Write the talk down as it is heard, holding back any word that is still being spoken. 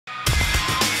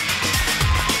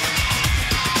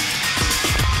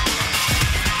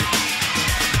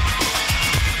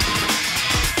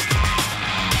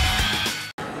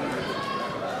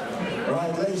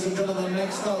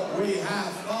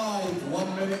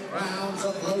rounds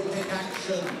of low kick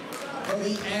action for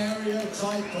the area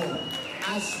title,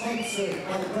 as sponsored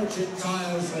by Budget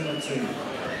Tiles Limited.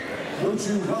 Would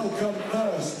you welcome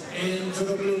first into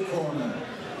the blue corner,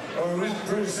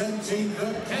 representing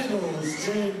the Kennels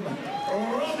Gym,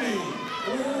 Ronnie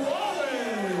Wallace.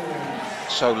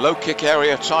 So low kick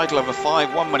area title over 5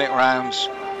 1-minute rounds.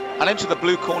 And into the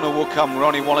blue corner will come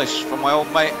Ronnie Wallace from my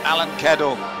old mate Alan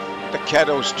Keddle, the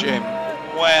Keddles Gym,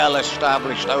 well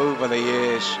established over the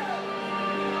years.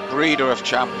 Breeder of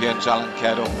champions, Alan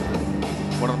Keddle.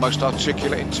 One of the most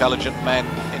articulate, intelligent men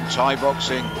in Thai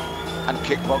boxing and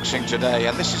kickboxing today.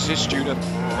 And this is his student,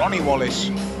 Ronnie Wallace,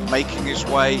 making his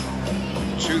way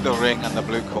to the ring and the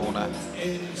blue corner.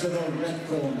 Into the red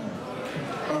corner,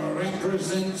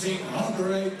 representing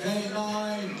Hogre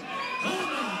K9,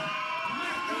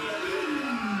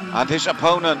 and his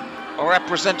opponent,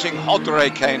 representing Hodre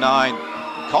K9,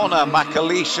 Conor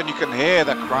McAleese, and you can hear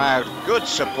the crowd. Good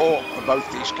support for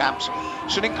both these camps.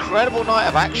 It's an incredible night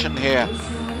of action here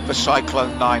for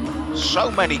Cyclone 9. So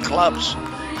many clubs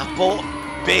have brought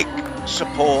big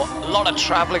support, a lot of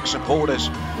travelling supporters,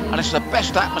 and it's the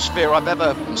best atmosphere I've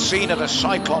ever seen at a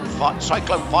Cyclone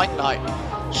fight night.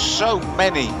 So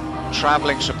many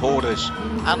travelling supporters,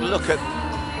 and look at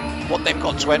what they've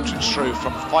got to entrance through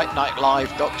from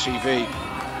FightNightLive.tv.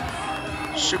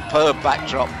 Superb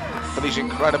backdrop for these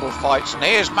incredible fights. And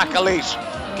here's McAleese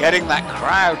getting that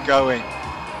crowd going. 5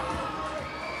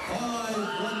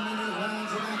 1-minute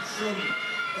rounds of action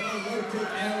for the local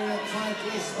area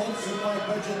title, sponsored by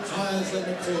Budget Tiles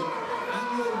Limited. And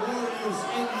your warriors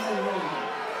in the ring.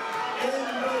 In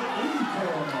the blue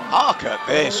corner, Hark at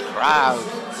this crowd.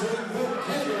 representing the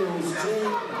Kennels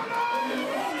Gym,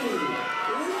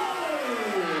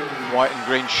 White and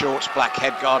green shorts, black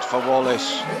headguard for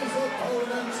Wallace. his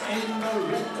opponent in the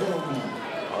red corner,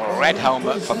 A red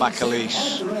helmet for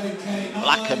McAleese.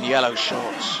 Black and yellow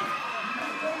shorts.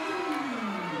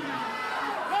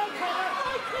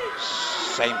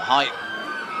 Same height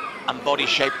and body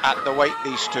shape at the weight,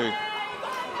 these two.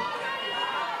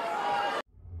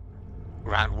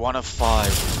 Round 1 of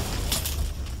 5.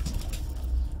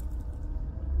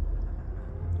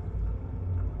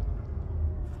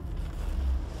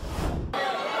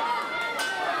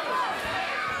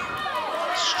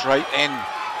 Straight in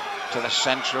to the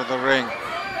centre of the ring.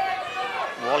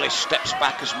 Wallace steps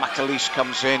back as McAleese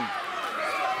comes in.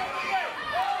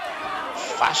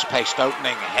 Fast-paced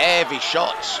opening, heavy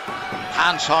shots.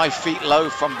 Hands high, feet low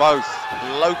from both.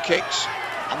 Low kicks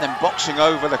and then boxing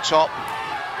over the top.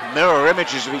 Mirror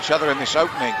images of each other in this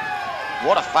opening.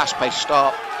 What a fast-paced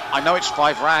start. I know it's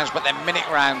 5 rounds, but they're minute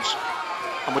rounds.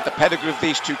 And with the pedigree of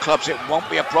these two clubs, it won't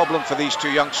be a problem for these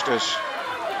two youngsters.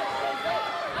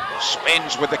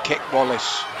 Spins with the kick,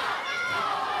 Wallace.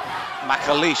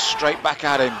 McAleese straight back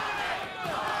at him.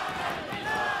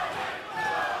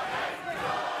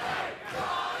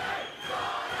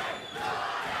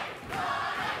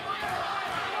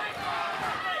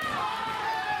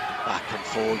 Back and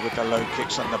forward with the low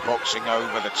kicks and the boxing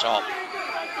over the top.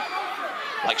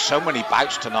 Like so many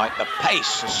bouts tonight, the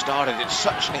pace has started in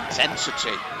such an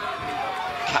intensity.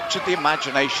 Captured the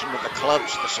imagination of the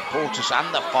clubs, the supporters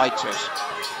and the fighters.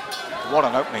 What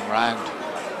an opening round.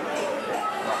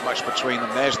 Not much between them.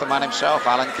 There's the man himself,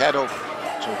 Alan Keddle,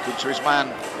 talking to his man.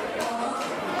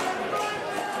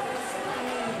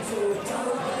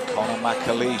 Conor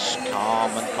McAleese,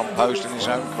 calm and composed in his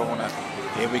own corner.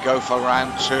 Here we go for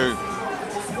round 2.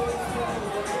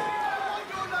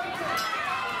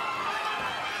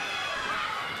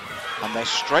 And they're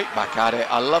straight back at it.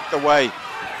 I love the way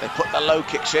they put the low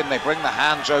kicks in. They bring the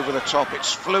hands over the top.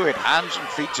 It's fluid, hands and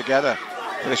feet together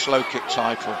for this low kick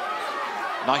title.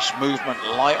 Nice movement,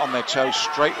 light on their toes,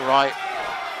 straight right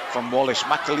from Wallace.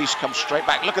 McAleese comes straight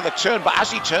back. Look at the turn, but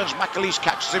as he turns, McAleese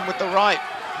catches him with the right.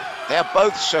 They are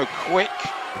both so quick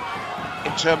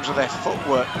in terms of their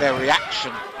footwork, their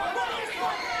reaction.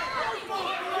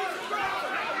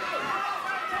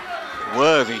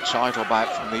 Worthy title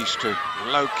bout from these two.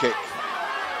 Low kick,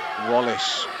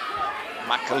 Wallace.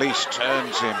 McAleese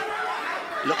turns him.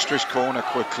 Looks to his corner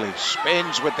quickly,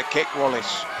 spins with the kick,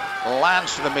 Wallace,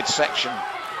 lands to the midsection,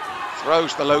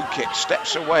 throws the low kick,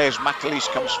 steps away as McAleese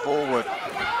comes forward.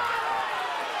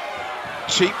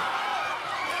 Cheap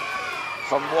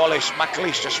from Wallace,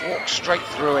 McAleese just walks straight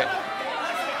through it.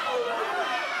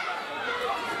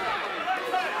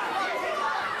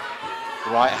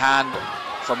 Right hand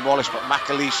from Wallace, but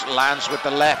McAleese lands with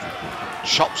the left,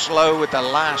 chops low with the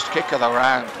last kick of the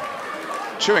round.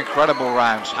 2 incredible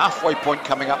rounds. Halfway point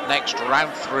coming up next,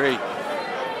 round 3.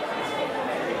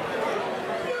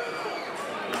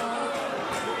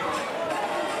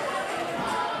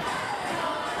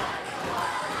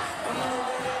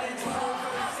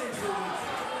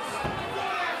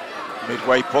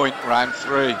 Midway point, round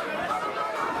 3.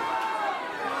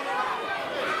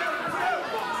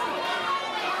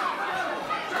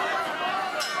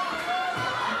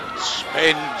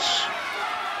 Spins.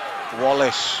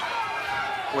 Wallace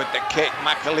with the kick.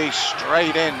 McAleese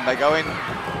straight in. They go in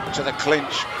to the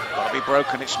clinch. Got to be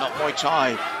broken. It's not Muay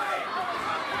Thai.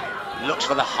 Looks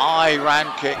for the high round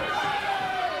kick.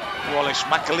 Wallace.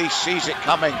 McAleese sees it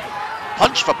coming.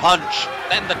 Punch for punch.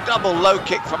 Then the double low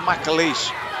kick from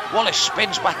McAleese. Wallace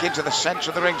spins back into the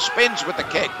centre of the ring. Spins with the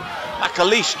kick.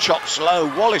 McAleese chops low.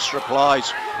 Wallace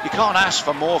replies. You can't ask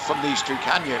for more from these two,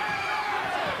 can you?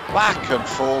 Back and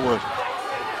forward.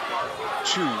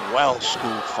 Two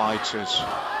well-schooled fighters.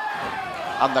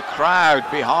 And the crowd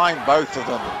behind both of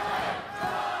them.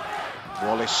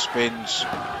 Wallace spins.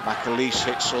 McAleese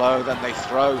hits low. Then they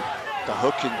throw the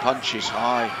hooking punches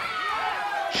high.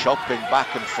 Chopping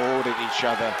back and forward at each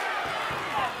other.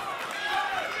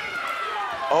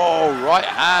 Oh, right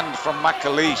hand from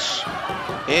McAleese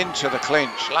into the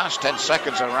clinch. Last 10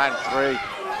 seconds of round 3.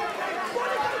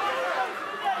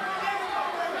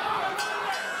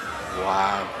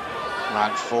 Wow.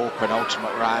 Round 4,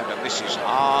 penultimate round, and this is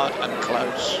hard and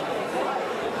close.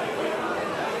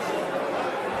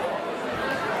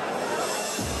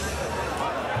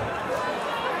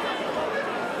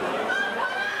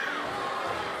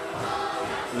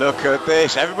 Look at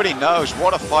this. Everybody knows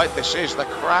what a fight this is. The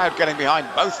crowd getting behind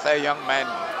both their young men.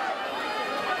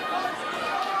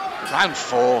 Round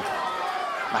 4.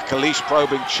 McAleese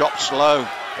probing, chops low.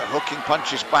 The hooking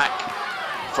punches back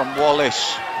from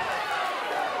Wallace.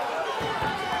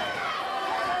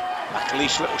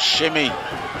 McAleese little shimmy.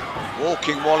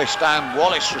 Walking Wallace down.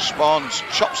 Wallace responds.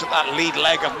 Chops at that lead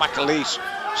leg of McAleese.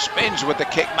 Spins with the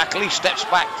kick. McAleese steps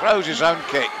back. Throws his own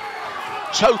kick.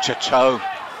 Toe to toe.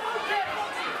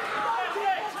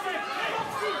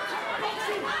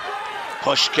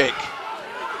 Push kick.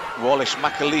 Wallace.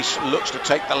 McAleese looks to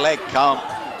take the leg, can't.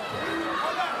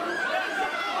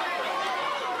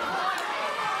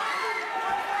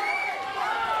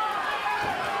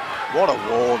 What a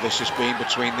war this has been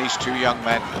between these two young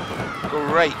men.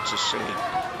 Great to see.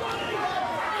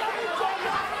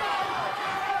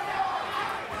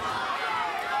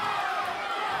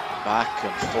 Back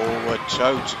and forward,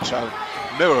 toe to toe.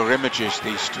 Mirror images,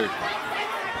 these two.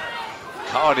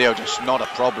 Cardio just not a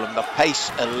problem. The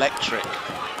pace electric.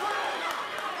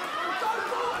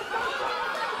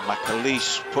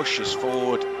 McAleese pushes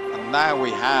forward, and now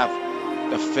we have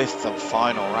the 5th and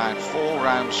final round. 4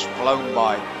 rounds flown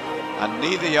by, and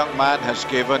neither young man has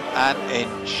given an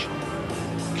inch.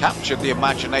 Captured the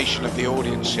imagination of the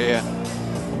audience here,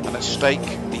 and at stake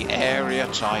the area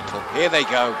title. Here they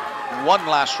go, one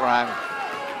last round.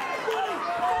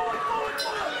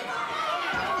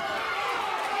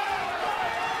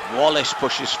 Wallace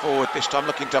pushes forward, this time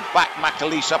looking to back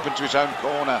McAleese up into his own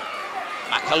corner.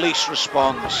 McAleese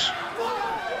responds.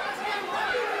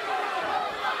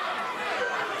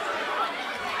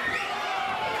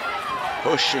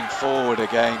 Pushing forward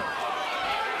again.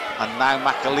 And now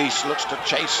McAleese looks to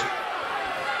chase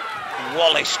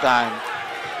Wallace down.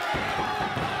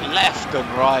 Left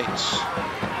and right.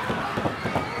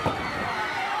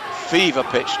 Fever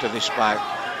pitch to this bout.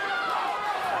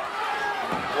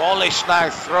 Wallace now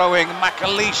throwing.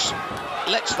 McAleese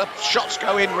lets the shots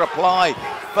go in reply.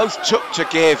 Both took to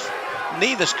give.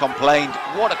 Neither's complained.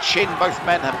 What a chin both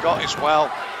men have got as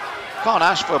well. Can't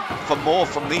ask for more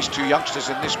from these two youngsters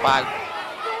in this bout.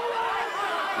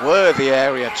 Worthy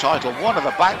area title. One of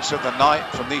the bouts of the night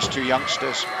from these two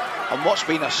youngsters. And what's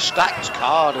been a stacked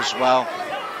card as well.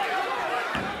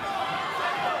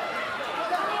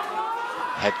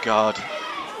 Head guard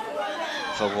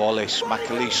for Wallace.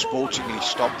 McAleese sportingly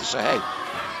stopped to say, hey,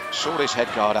 sort his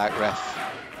head guard out, ref.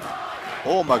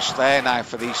 Almost there now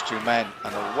for these two men,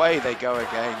 and away they go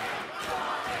again.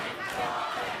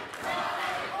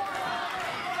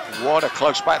 What a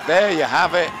close back. There you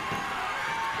have it.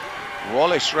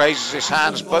 Wallace raises his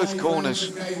hands, both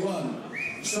corners.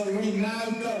 So we now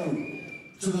go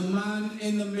to the man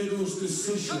in the middle's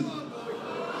decision.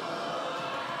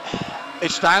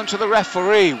 It's down to the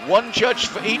referee. One judge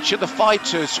for each of the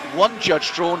fighters. One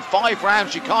judge drawn 5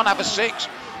 rounds. You can't have a 6.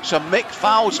 So Mick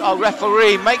Fowles, our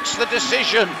referee, makes the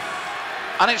decision.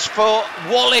 And it's for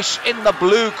Wallace in the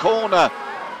blue corner.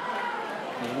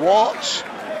 What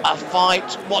a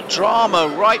fight. What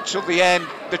drama right till the end.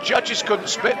 The judges couldn't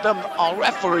split them. Our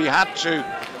referee had to.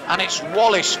 And it's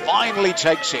Wallace finally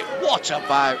takes it. What a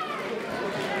bout.